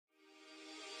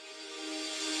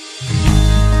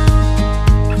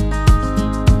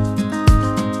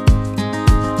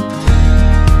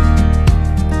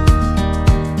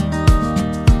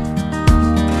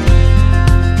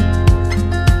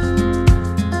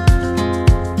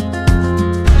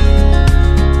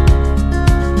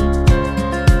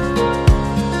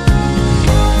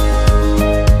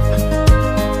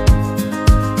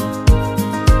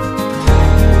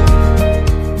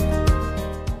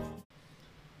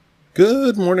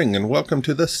Good morning and welcome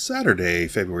to the Saturday,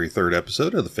 February 3rd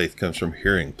episode of the Faith Comes From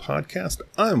Hearing podcast.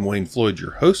 I'm Wayne Floyd,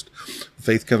 your host. The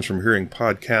Faith Comes From Hearing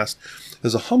podcast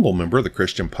is a humble member of the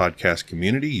Christian podcast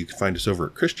community. You can find us over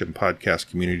at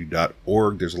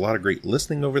christianpodcastcommunity.org. There's a lot of great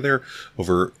listening over there,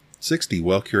 over 60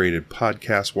 well-curated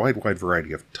podcasts, wide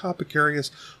variety of topic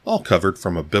areas, all covered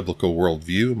from a biblical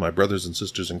worldview. My brothers and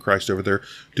sisters in Christ over there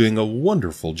doing a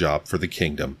wonderful job for the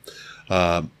kingdom.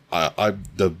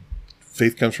 The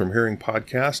Faith Comes From Hearing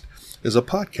podcast is a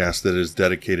podcast that is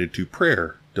dedicated to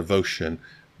prayer, devotion,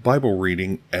 Bible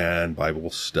reading, and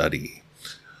Bible study.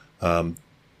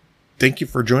 Thank you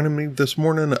for joining me this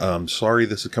morning. Sorry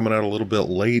this is coming out a little bit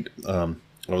late. I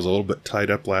was a little bit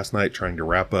tied up last night trying to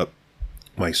wrap up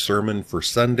my sermon for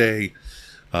Sunday,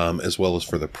 as well as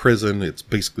for the prison. It's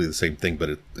basically the same thing,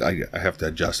 but I have to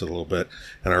adjust it a little bit.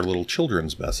 And our little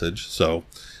children's message. So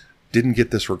didn't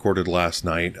get this recorded last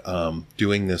night.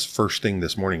 Doing this first thing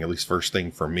this morning, at least first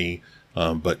thing for me.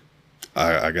 But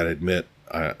I got to admit,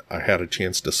 I had a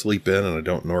chance to sleep in, and I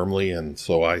don't normally, and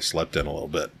so I slept in a little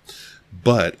bit.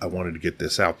 But I wanted to get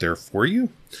this out there for you.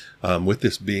 With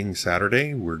this being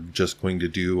Saturday, we're just going to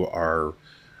do our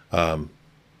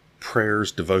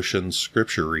prayers, devotions,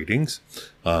 scripture readings.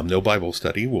 No Bible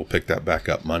study. We'll pick that back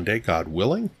up Monday, God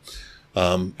willing.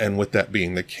 And with that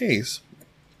being the case,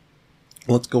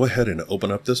 let's go ahead and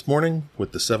open up this morning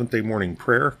with the seventh-day morning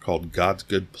prayer called God's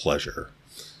Good Pleasure.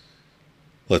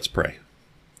 Let's pray.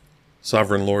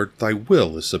 Sovereign Lord, thy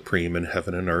will is supreme in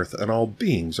heaven and earth, and all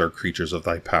beings are creatures of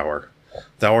thy power.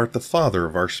 Thou art the Father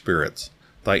of our spirits.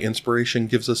 Thy inspiration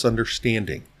gives us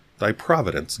understanding. Thy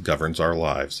providence governs our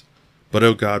lives. But,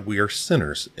 O God, we are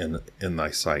sinners in thy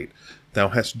sight. Thou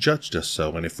hast judged us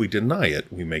so, and if we deny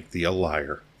it, we make thee a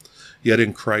liar. Yet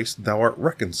in Christ thou art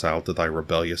reconciled to thy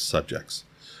rebellious subjects.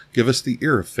 Give us the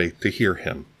ear of faith to hear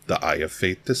him, the eye of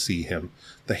faith to see him,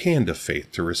 the hand of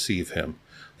faith to receive him,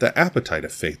 the appetite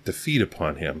of faith to feed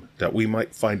upon him, that we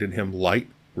might find in him light,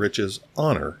 riches,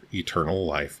 honor, eternal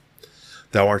life.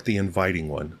 Thou art the inviting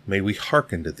one. May we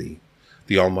hearken to thee.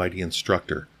 The almighty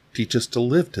instructor, teach us to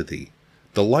live to thee.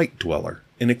 The light dweller,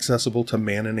 inaccessible to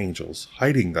man and angels,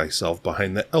 hiding thyself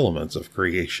behind the elements of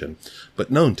creation,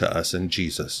 but known to us in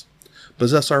Jesus.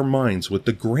 Possess our minds with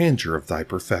the grandeur of thy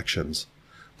perfections.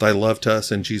 Thy love to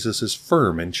us in Jesus is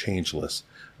firm and changeless.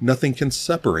 Nothing can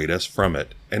separate us from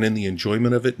it, and in the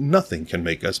enjoyment of it nothing can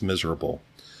make us miserable.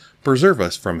 Preserve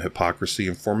us from hypocrisy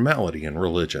and formality in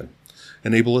religion.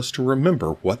 Enable us to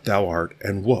remember what thou art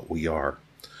and what we are,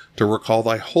 to recall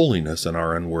thy holiness and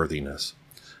our unworthiness.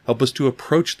 Help us to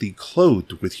approach thee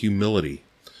clothed with humility.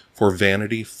 For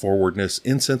vanity, forwardness,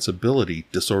 insensibility,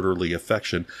 disorderly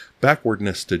affection,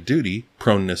 backwardness to duty,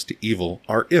 proneness to evil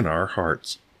are in our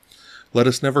hearts. Let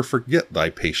us never forget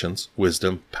thy patience,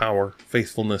 wisdom, power,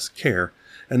 faithfulness, care,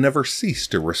 and never cease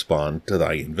to respond to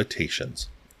thy invitations.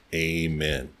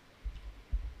 Amen.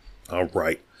 All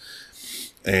right.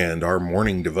 And our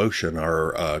morning devotion,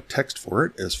 our text for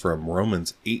it is from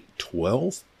Romans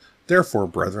 8:12. Therefore,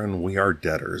 brethren, we are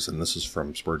debtors. And this is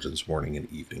from Spurgeon's Morning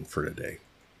and Evening for today.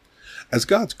 As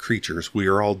God's creatures, we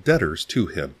are all debtors to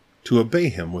him, to obey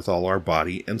him with all our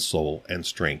body and soul and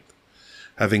strength.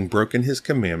 Having broken his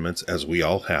commandments, as we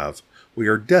all have, we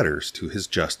are debtors to his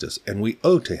justice, and we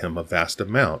owe to him a vast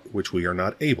amount which we are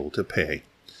not able to pay.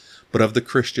 But of the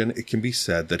Christian it can be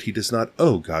said that he does not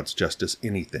owe God's justice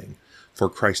anything, for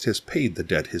Christ has paid the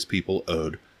debt his people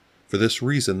owed. For this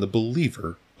reason the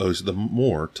believer owes them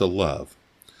more to love.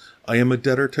 I am a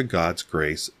debtor to God's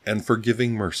grace and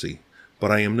forgiving mercy, but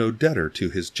I am no debtor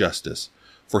to his justice,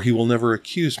 for he will never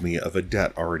accuse me of a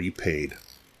debt already paid.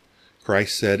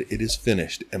 Christ said, "It is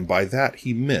finished," and by that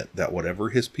he meant that whatever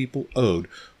his people owed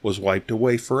was wiped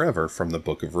away forever from the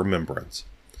book of remembrance.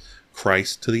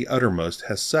 Christ, to the uttermost,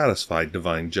 has satisfied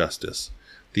divine justice.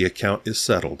 The account is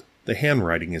settled, the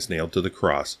handwriting is nailed to the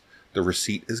cross, the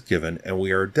receipt is given, and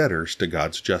we are debtors to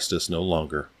God's justice no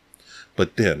longer.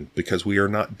 But then, because we are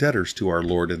not debtors to our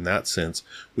Lord in that sense,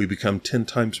 we become 10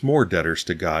 times more debtors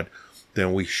to God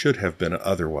than we should have been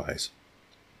otherwise.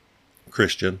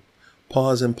 Christian,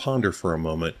 pause and ponder for a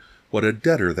moment what a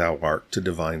debtor thou art to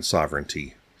divine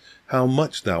sovereignty. How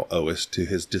much thou owest to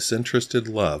his disinterested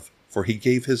love, for he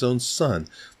gave his own Son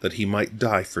that he might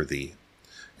die for thee.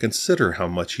 Consider how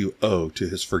much you owe to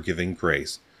his forgiving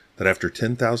grace, that after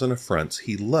 10,000 affronts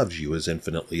he loves you as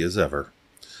infinitely as ever.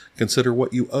 Consider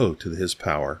what you owe to his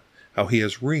power, how he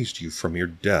has raised you from your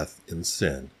death in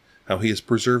sin, how he has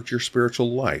preserved your spiritual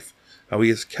life, how he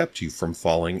has kept you from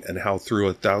falling, and how though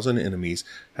a thousand enemies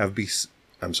have beset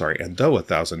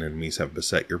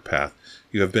your path,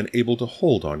 you have been able to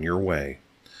hold on your way.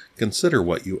 Consider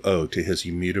what you owe to his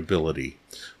immutability.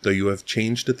 Though you have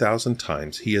changed 1,000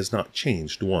 times, he has not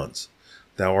changed once.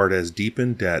 Thou art as deep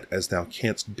in debt as thou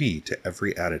canst be to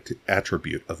every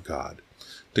attribute of God.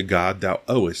 To God thou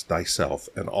owest thyself,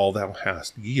 and all thou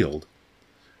hast yield,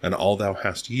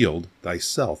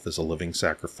 thyself as a living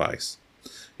sacrifice.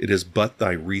 It is but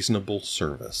thy reasonable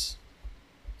service.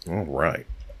 All right.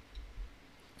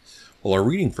 Well, our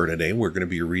reading for today, we're going to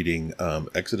be reading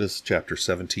Exodus chapter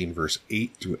 17, verse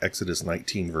 8 through Exodus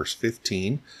 19, verse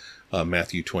 15,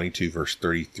 Matthew 22, verse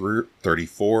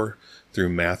 34 through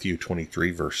Matthew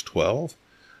 23, verse 12,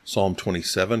 Psalm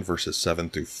 27, verses 7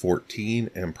 through 14,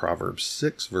 and Proverbs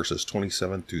 6, verses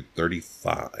 27 through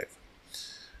 35.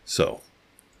 So,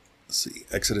 let's see,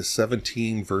 Exodus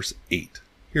 17, verse 8.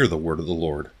 Hear the word of the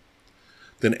Lord.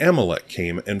 Then Amalek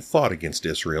came and fought against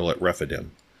Israel at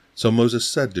Rephidim. So Moses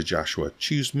said to Joshua,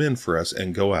 Choose men for us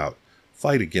and go out,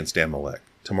 fight against Amalek.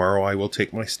 Tomorrow I will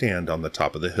take my stand on the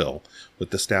top of the hill, with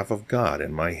the staff of God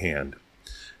in my hand.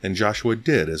 And Joshua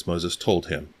did as Moses told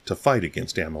him, to fight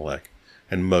against Amalek.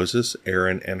 And Moses,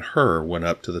 Aaron, and Hur went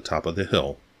up to the top of the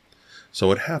hill.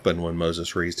 So it happened when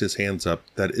Moses raised his hands up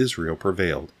that Israel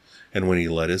prevailed, and when he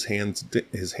let his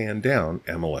hand down,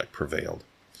 Amalek prevailed.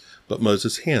 But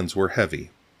Moses' hands were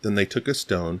heavy. Then they took a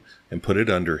stone and put it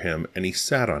under him, and he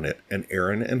sat on it, and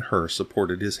Aaron and Hur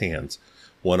supported his hands,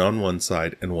 one on one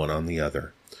side and one on the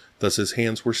other. Thus his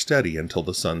hands were steady until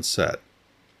the sun set.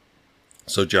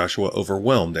 So Joshua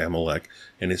overwhelmed Amalek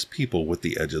and his people with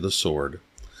the edge of the sword.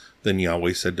 Then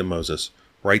Yahweh said to Moses,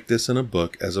 Write this in a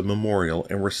book as a memorial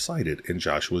and recite it in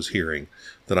Joshua's hearing,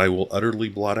 that I will utterly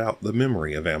blot out the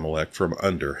memory of Amalek from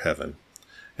under heaven.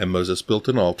 And Moses built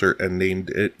an altar and named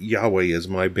it Yahweh is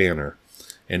my banner.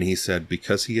 And he said,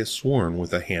 Because he has sworn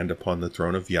with a hand upon the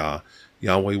throne of Yah,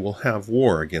 Yahweh will have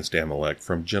war against Amalek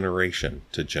from generation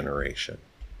to generation.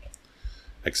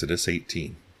 Exodus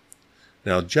 18.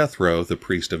 Now Jethro, the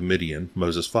priest of Midian,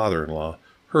 Moses' father-in-law,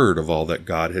 heard of all that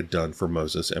God had done for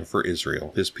Moses and for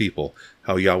Israel, his people,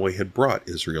 how Yahweh had brought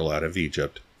Israel out of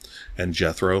Egypt. And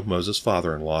Jethro, Moses'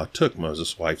 father-in-law, took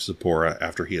Moses' wife Zipporah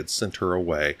after he had sent her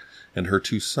away, and her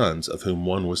 2 sons, of whom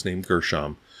one was named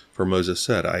Gershom. For Moses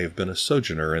said, I have been a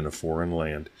sojourner in a foreign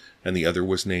land. And the other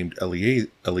was named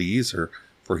Eliezer,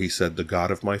 for he said, The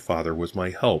God of my father was my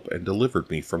help, and delivered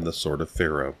me from the sword of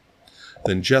Pharaoh.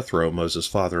 Then Jethro, Moses'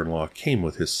 father-in-law, came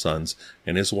with his sons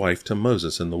and his wife to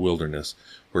Moses in the wilderness,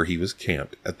 where he was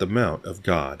camped, at the mount of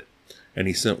God. And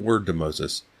he sent word to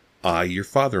Moses, I, your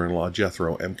father-in-law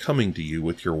Jethro, am coming to you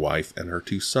with your wife and her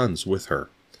 2 sons with her.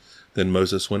 Then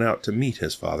Moses went out to meet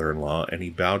his father-in-law, and he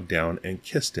bowed down and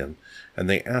kissed him, and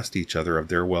they asked each other of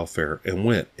their welfare, and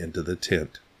went into the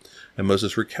tent. And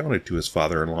Moses recounted to his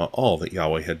father-in-law all that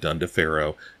Yahweh had done to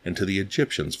Pharaoh and to the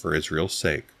Egyptians for Israel's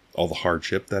sake, all the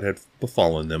hardship that had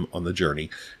befallen them on the journey,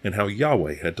 and how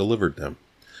Yahweh had delivered them.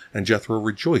 And Jethro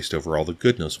rejoiced over all the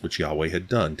goodness which Yahweh had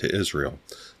done to Israel,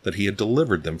 that he had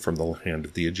delivered them from the hand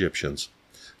of the Egyptians.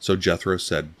 So Jethro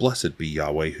said, Blessed be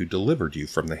Yahweh, who delivered you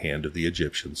from the hand of the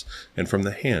Egyptians, and from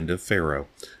the hand of Pharaoh,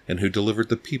 and who delivered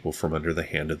the people from under the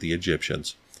hand of the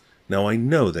Egyptians. Now I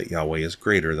know that Yahweh is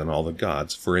greater than all the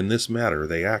gods, for in this matter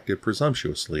they acted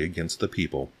presumptuously against the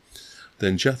people.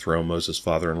 Then Jethro, Moses'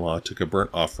 father-in-law, took a burnt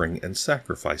offering and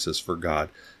sacrifices for God,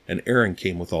 and Aaron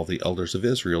came with all the elders of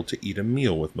Israel to eat a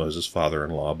meal with Moses'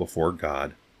 father-in-law before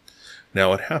God.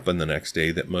 Now it happened the next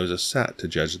day that Moses sat to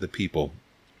judge the people,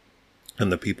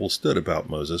 and the people stood about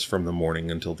Moses from the morning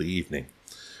until the evening.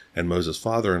 And Moses'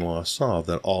 father-in-law saw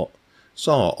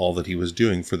all that he was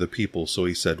doing for the people, so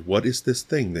he said, What is this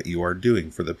thing that you are doing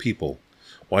for the people?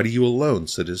 Why do you alone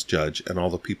sit as judge, and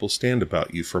all the people stand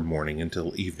about you from morning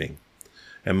until evening?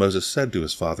 And Moses said to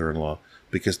his father-in-law,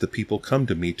 Because the people come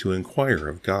to me to inquire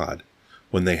of God.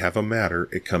 When they have a matter,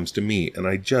 it comes to me, and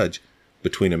I judge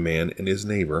between a man and his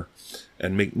neighbor,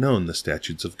 and make known the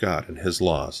statutes of God and his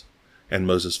laws. And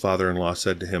Moses' father-in-law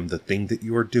said to him, The thing that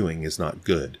you are doing is not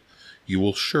good. You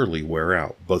will surely wear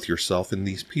out, both yourself and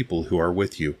these people who are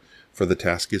with you, for the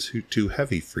task is too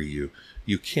heavy for you.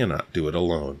 You cannot do it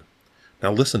alone.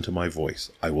 Now listen to my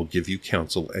voice. I will give you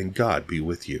counsel, and God be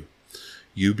with you.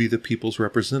 You be the people's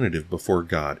representative before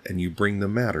God, and you bring the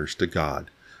matters to God.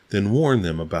 Then warn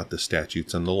them about the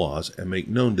statutes and the laws, and make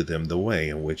known to them the way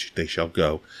in which they shall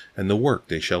go, and the work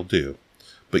they shall do.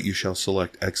 But you shall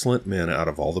select excellent men out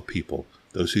of all the people,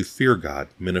 those who fear God,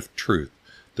 men of truth,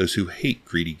 those who hate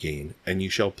greedy gain, and you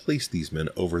shall place these men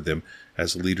over them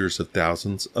as leaders of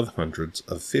thousands, of hundreds,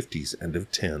 of 50s, and of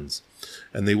 10s.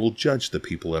 And they will judge the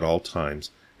people at all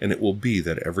times, and it will be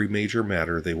that every major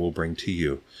matter they will bring to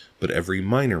you, but every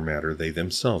minor matter they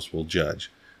themselves will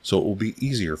judge. so it will be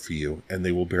easier for you, and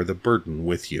they will bear the burden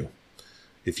with you.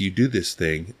 If you do this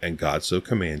thing, and God so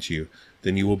commands you,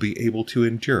 then you will be able to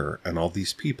endure, and all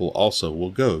these people also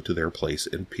will go to their place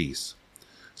in peace."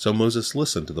 So Moses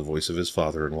listened to the voice of his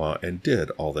father-in-law and did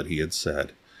all that he had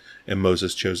said. And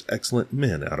Moses chose excellent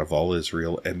men out of all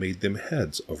Israel and made them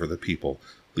heads over the people,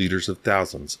 leaders of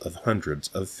thousands, of hundreds,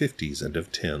 of 50s, and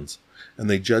of 10s. And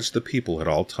they judged the people at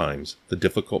all times. The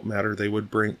difficult matters they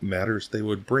would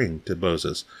bring to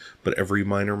Moses, but every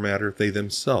minor matter they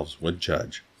themselves would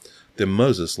judge. Then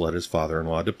Moses let his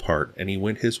father-in-law depart, and he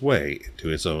went his way into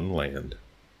his own land.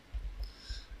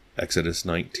 Exodus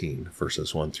 19,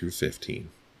 verses 1 through 15.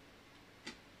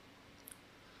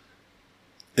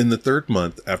 In the 3rd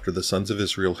month after the sons of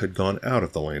Israel had gone out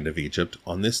of the land of Egypt,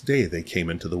 on this day they came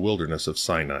into the wilderness of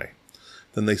Sinai.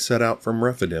 Then they set out from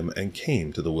Rephidim and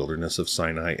came to the wilderness of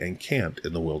Sinai and camped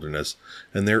in the wilderness,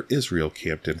 and there Israel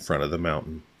camped in front of the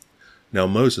mountain. Now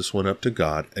Moses went up to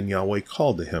God, and Yahweh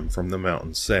called to him from the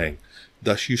mountain, saying,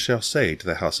 "Thus you shall say to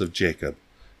the house of Jacob,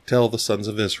 Tell the sons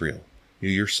of Israel, you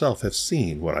yourself have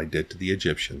seen what I did to the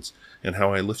Egyptians, and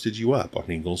how I lifted you up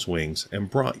on eagle's wings, and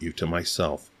brought you to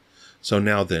myself. So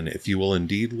now then, if you will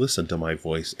indeed listen to my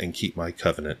voice and keep my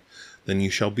covenant, then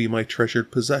you shall be my treasured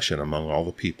possession among all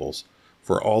the peoples,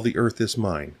 for all the earth is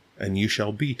mine, and you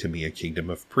shall be to me a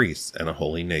kingdom of priests and a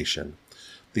holy nation.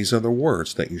 These are the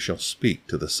words that you shall speak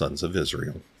to the sons of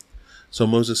Israel." So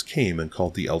Moses came and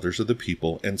called the elders of the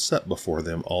people, and set before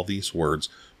them all these words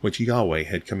which Yahweh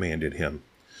had commanded him.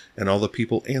 And all the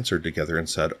people answered together and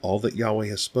said, "All that Yahweh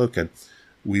has spoken,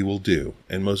 we will do."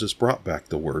 And Moses brought back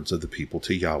the words of the people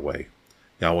to Yahweh.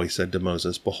 Yahweh said to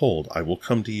Moses, "Behold, I will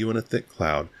come to you in a thick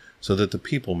cloud, so that the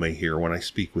people may hear when I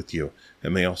speak with you,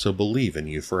 and may also believe in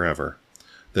you forever."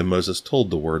 Then Moses told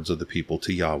the words of the people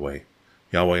to Yahweh.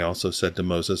 Yahweh also said to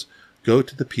Moses, "Go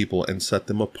to the people and set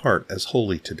them apart as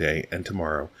holy today and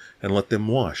tomorrow, and let them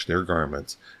wash their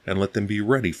garments, and let them be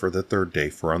ready for the 3rd day,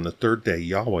 for on the 3rd day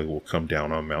Yahweh will come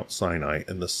down on Mount Sinai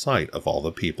in the sight of all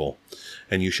the people.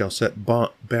 And you shall set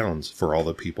bounds for all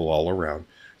the people all around,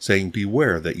 saying,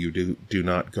 Beware that you do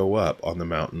not go up on the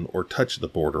mountain or touch the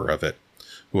border of it.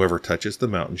 Whoever touches the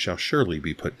mountain shall surely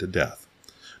be put to death.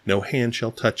 No hand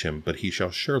shall touch him, but he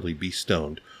shall surely be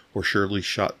stoned, or surely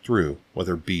shot through,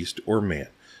 whether beast or man.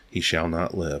 He shall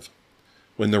not live.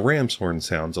 When the ram's horn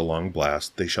sounds a long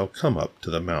blast, they shall come up to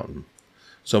the mountain."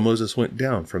 So Moses went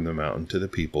down from the mountain to the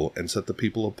people, and set the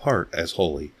people apart as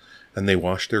holy, and they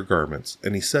washed their garments.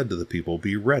 And he said to the people,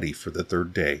 "Be ready for the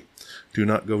 3rd day. Do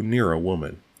not go near a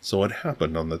woman." So it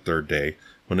happened on the 3rd day,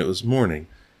 when it was morning.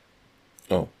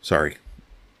 I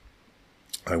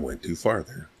went too far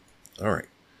there. All right.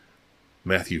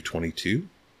 Matthew 22,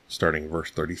 starting verse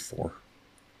 34.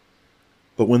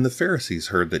 But when the Pharisees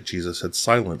heard that Jesus had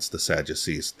silenced the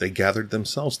Sadducees, they gathered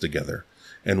themselves together,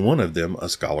 and one of them, a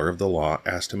scholar of the law,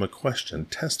 asked him a question,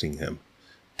 testing him.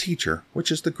 "Teacher,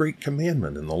 which is the great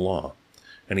commandment in the law?"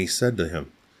 And he said to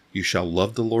him, "You shall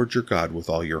love the Lord your God with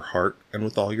all your heart, and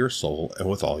with all your soul, and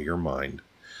with all your mind.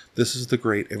 This is the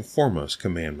great and foremost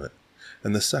commandment.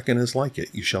 And the second is like it,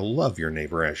 you shall love your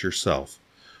neighbor as yourself.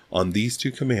 On these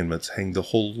 2 commandments hang the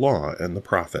whole law and the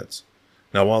prophets."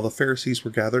 Now while the Pharisees were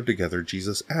gathered together,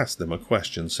 Jesus asked them a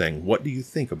question, saying, "What do you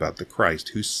think about the Christ?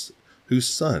 Whose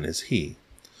son is he?"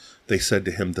 They said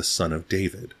to him, "The son of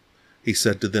David." He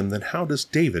said to them, "Then how does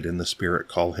David in the Spirit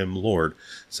call him Lord,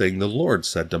 saying, 'The Lord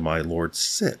said to my Lord,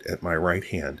 Sit at my right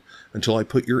hand, until I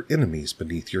put your enemies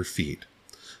beneath your feet'?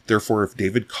 Therefore if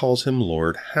David calls him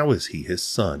Lord, how is he his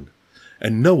son?"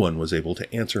 And no one was able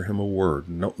to answer him a word,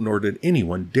 nor did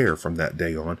anyone dare from that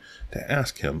day on to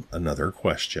ask him another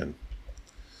question.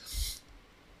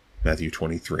 Matthew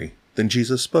 23. Then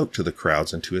Jesus spoke to the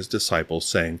crowds and to his disciples,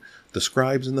 saying, "The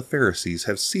scribes and the Pharisees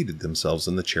have seated themselves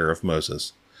in the chair of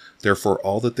Moses. Therefore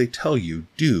all that they tell you,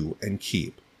 do and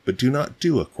keep, but do not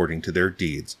do according to their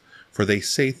deeds. For they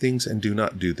say things and do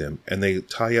not do them, and they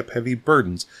tie up heavy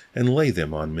burdens and lay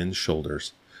them on men's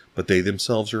shoulders. But they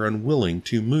themselves are unwilling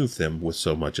to move them with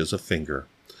so much as a finger.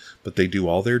 But they do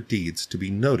all their deeds to be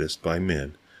noticed by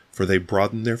men. For they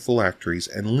broaden their phylacteries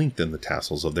and lengthen the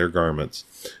tassels of their garments.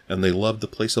 And they love the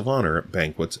place of honor at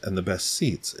banquets and the best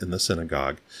seats in the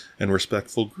synagogue, and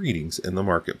respectful greetings in the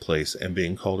marketplace, and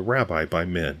being called Rabbi by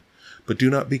men. But do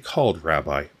not be called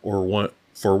Rabbi,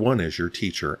 for one is your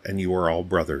teacher, and you are all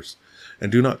brothers.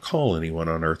 And do not call anyone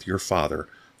on earth your father,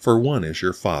 for one is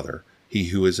your Father, he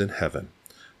who is in heaven.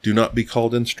 Do not be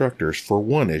called instructors, for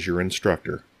one is your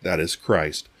instructor, that is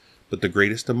Christ. But the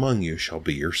greatest among you shall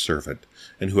be your servant.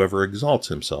 And whoever exalts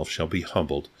himself shall be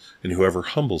humbled, and whoever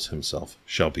humbles himself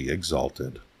shall be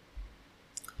exalted."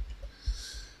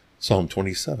 Psalm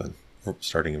 27.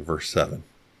 starting in verse 7.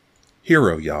 Hear,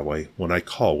 O Yahweh, when I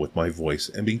call with my voice,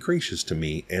 and be gracious to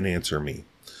me and answer me.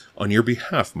 On your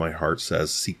behalf my heart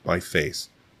says, seek my face.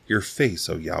 Your face,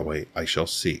 O Yahweh, I shall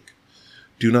seek.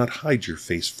 Do not hide your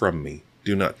face from me.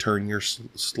 Do not turn your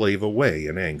slave away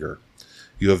in anger.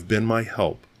 You have been my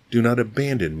help. Do not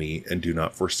abandon me, and do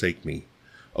not forsake me,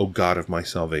 O God of my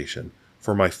salvation.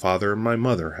 For my father and my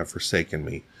mother have forsaken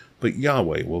me, but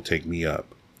Yahweh will take me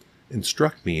up.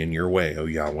 Instruct me in your way, O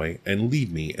Yahweh, and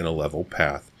lead me in a level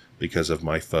path, because of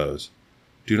my foes.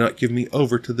 Do not give me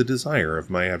over to the desire of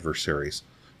my adversaries,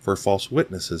 for false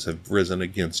witnesses have risen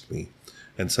against me,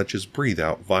 and such as breathe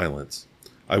out violence.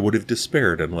 I would have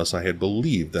despaired unless I had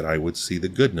believed that I would see the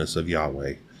goodness of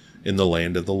Yahweh in the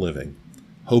land of the living.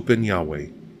 Hope in Yahweh.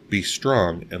 Be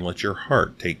strong, and let your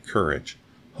heart take courage.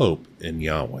 Hope in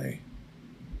Yahweh.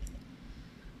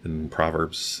 In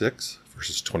Proverbs 6,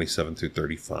 verses 27 through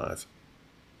 35.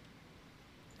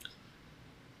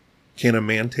 Can a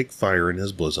man take fire in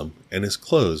his bosom, and his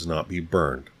clothes not be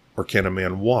burned? Or can a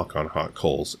man walk on hot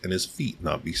coals, and his feet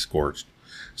not be scorched?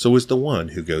 So is the one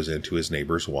who goes into his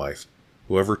neighbor's wife.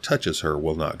 Whoever touches her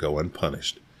will not go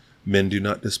unpunished. Men do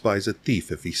not despise a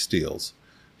thief if he steals,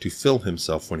 to fill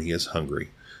himself when he is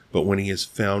hungry. But when he is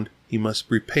found, he must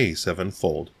repay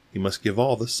sevenfold. He must give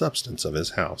all the substance of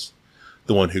his house.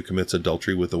 The one who commits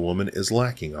adultery with a woman is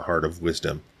lacking a heart of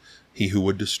wisdom. He who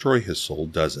would destroy his soul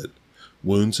does it.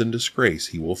 Wounds and disgrace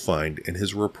he will find, and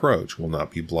his reproach will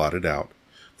not be blotted out.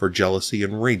 For jealousy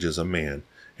enrages a man,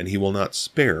 and he will not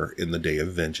spare in the day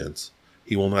of vengeance.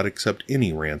 He will not accept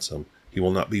any ransom. He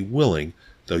will not be willing,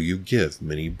 though you give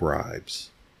many bribes.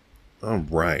 All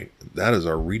right, that is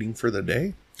our reading for the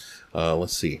day.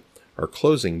 Let's see. Our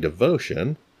closing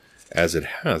devotion, as it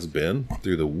has been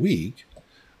through the week,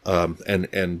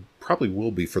 and probably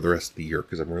will be for the rest of the year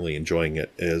because I'm really enjoying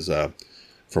it, is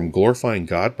from Glorifying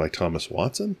God by Thomas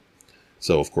Watson.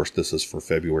 So, of course, this is for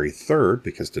February 3rd,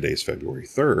 because today's February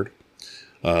 3rd.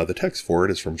 The text for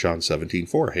it is from John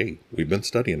 17:4. Hey, we've been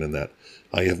studying in that.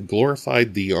 I have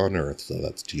glorified thee on earth. So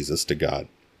that's Jesus to God.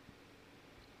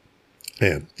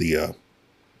 And the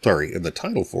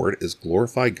title for it is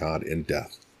Glorify God in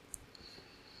Death.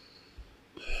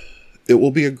 It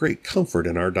will be a great comfort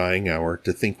in our dying hour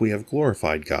to think we have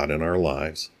glorified God in our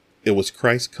lives. It was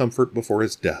Christ's comfort before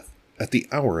his death, at the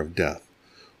hour of death.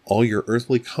 All your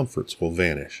earthly comforts will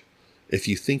vanish. If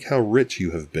you think how rich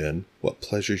you have been, what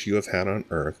pleasures you have had on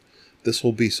earth, this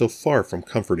will be so far from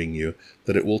comforting you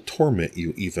that it will torment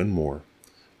you even more.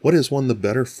 What is one the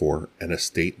better for, an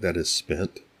estate that is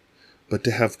spent? But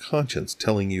to have conscience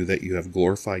telling you that you have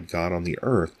glorified God on the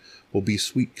earth will be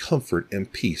sweet comfort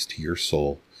and peace to your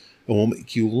soul, and will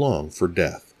make you long for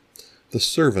death. The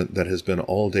servant that has been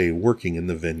all day working in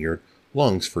the vineyard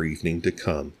longs for evening to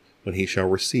come, when he shall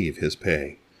receive his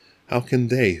pay. How can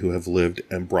they who have lived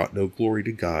and brought no glory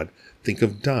to God think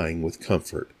of dying with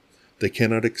comfort? They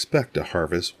cannot expect a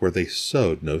harvest where they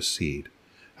sowed no seed.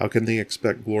 How can they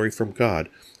expect glory from God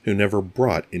who never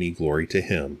brought any glory to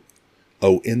him?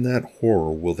 Oh, in that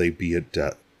horror will they be at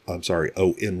death.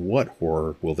 Oh, in what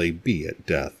horror will they be at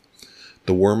death?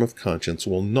 The worm of conscience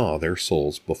will gnaw their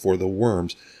souls before the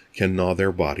worms can gnaw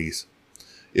their bodies.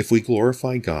 If we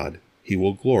glorify God, he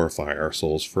will glorify our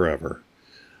souls forever.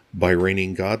 By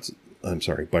raising God's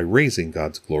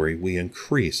glory, we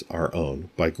increase our own.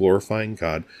 By glorifying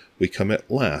God, we come at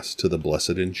last to the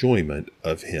blessed enjoyment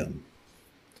of him.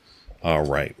 All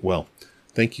right. Well,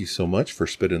 thank you so much for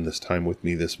spending this time with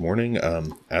me this morning.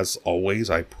 As always,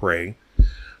 I pray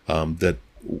that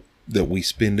we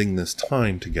spending this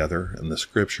time together in the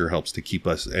scripture helps to keep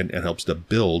us and helps to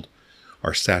build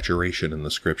our saturation in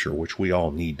the scripture, which we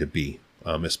all need to be.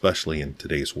 Especially in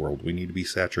today's world, we need to be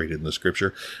saturated in the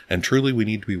scripture, and truly we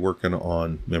need to be working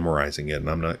on memorizing it. And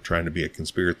I'm not trying to be a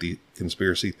conspiracy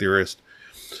theorist,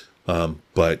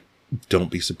 but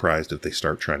don't be surprised if they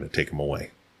start trying to take them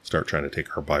away, start trying to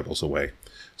take our Bibles away.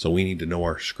 So we need to know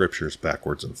our scriptures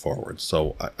backwards and forwards.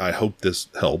 So I hope this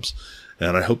helps,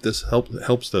 and I hope this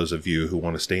helps those of you who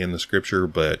want to stay in the scripture,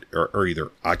 but are either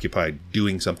occupied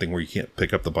doing something where you can't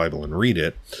pick up the Bible and read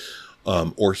it,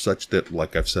 or such that,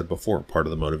 like I've said before, part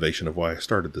of the motivation of why I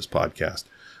started this podcast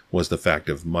was the fact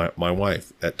of my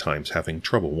wife at times having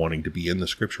trouble wanting to be in the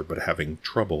scripture, but having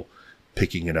trouble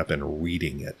picking it up and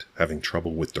reading it, having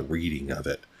trouble with the reading of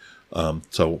it.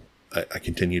 So I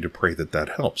continue to pray that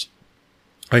helps.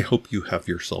 I hope you have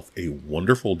yourself a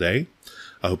wonderful day.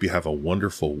 I hope you have a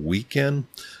wonderful weekend.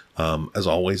 As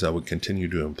always, I would continue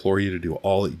to implore you to do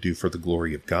all that you do for the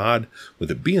glory of God. With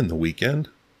it being the weekend,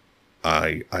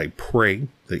 I pray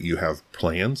that you have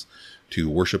plans to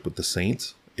worship with the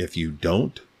saints. If you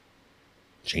don't,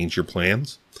 change your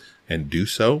plans and do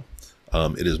so.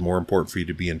 It is more important for you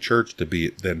to be in church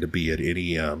than to be at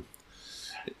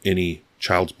any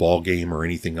child's ball game or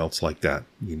anything else like that.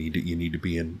 You need to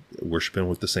be in worshiping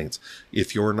with the saints.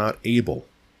 If you're not able,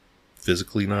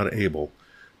 physically not able,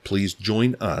 please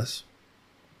join us.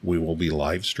 We will be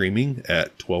live streaming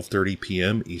at 12:30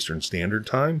 p.m. Eastern Standard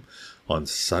Time on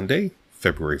Sunday,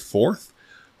 February 4th.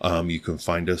 You can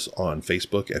find us on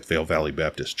Facebook at Vail Valley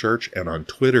Baptist Church and on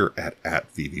Twitter at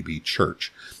VVB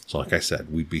Church. So like I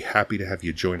said, we'd be happy to have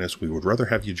you join us. We would rather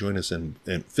have you join us in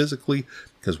physically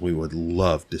because we would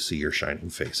love to see your shining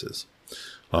faces.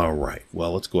 All right.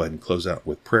 Well, let's go ahead and close out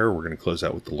with prayer. We're going to close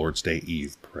out with the Lord's Day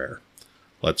Eve prayer.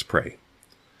 Let's pray.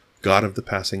 God of the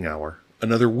passing hour,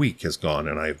 another week has gone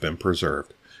and I have been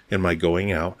preserved in my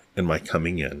going out and my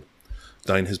coming in.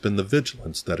 Thine has been the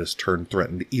vigilance that has turned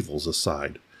threatened evils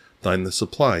aside. Thine the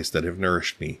supplies that have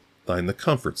nourished me. Thine the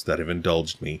comforts that have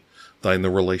indulged me. Thine the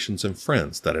relations and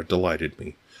friends that have delighted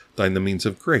me. Thine the means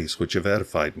of grace which have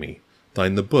edified me.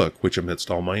 Thine the book which amidst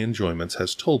all my enjoyments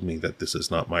has told me that this is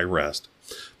not my rest,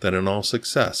 that in all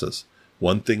successes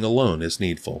one thing alone is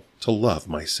needful, to love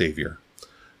my Savior.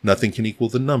 Nothing can equal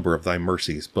the number of thy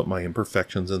mercies but my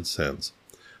imperfections and sins.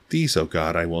 These, O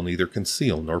God, I will neither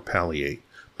conceal nor palliate,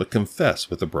 but confess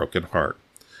with a broken heart.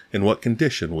 In what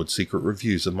condition would secret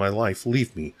reviews of my life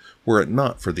leave me, were it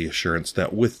not for the assurance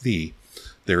that with thee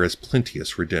there is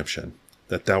plenteous redemption,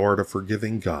 that thou art a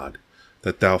forgiving God,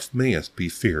 that thou mayest be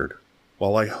feared.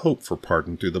 While I hope for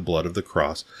pardon through the blood of the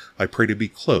cross, I pray to be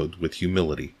clothed with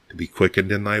humility, to be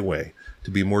quickened in thy way,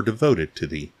 to be more devoted to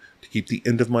thee, to keep the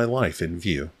end of my life in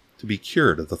view, to be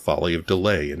cured of the folly of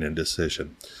delay and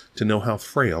indecision, to know how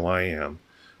frail I am,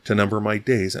 to number my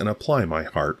days and apply my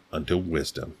heart unto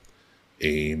wisdom.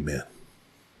 Amen.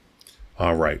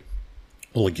 All right.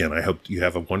 Well, again, I hope you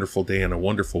have a wonderful day and a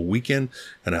wonderful weekend,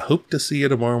 and I hope to see you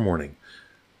tomorrow morning.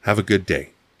 Have a good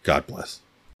day. God bless.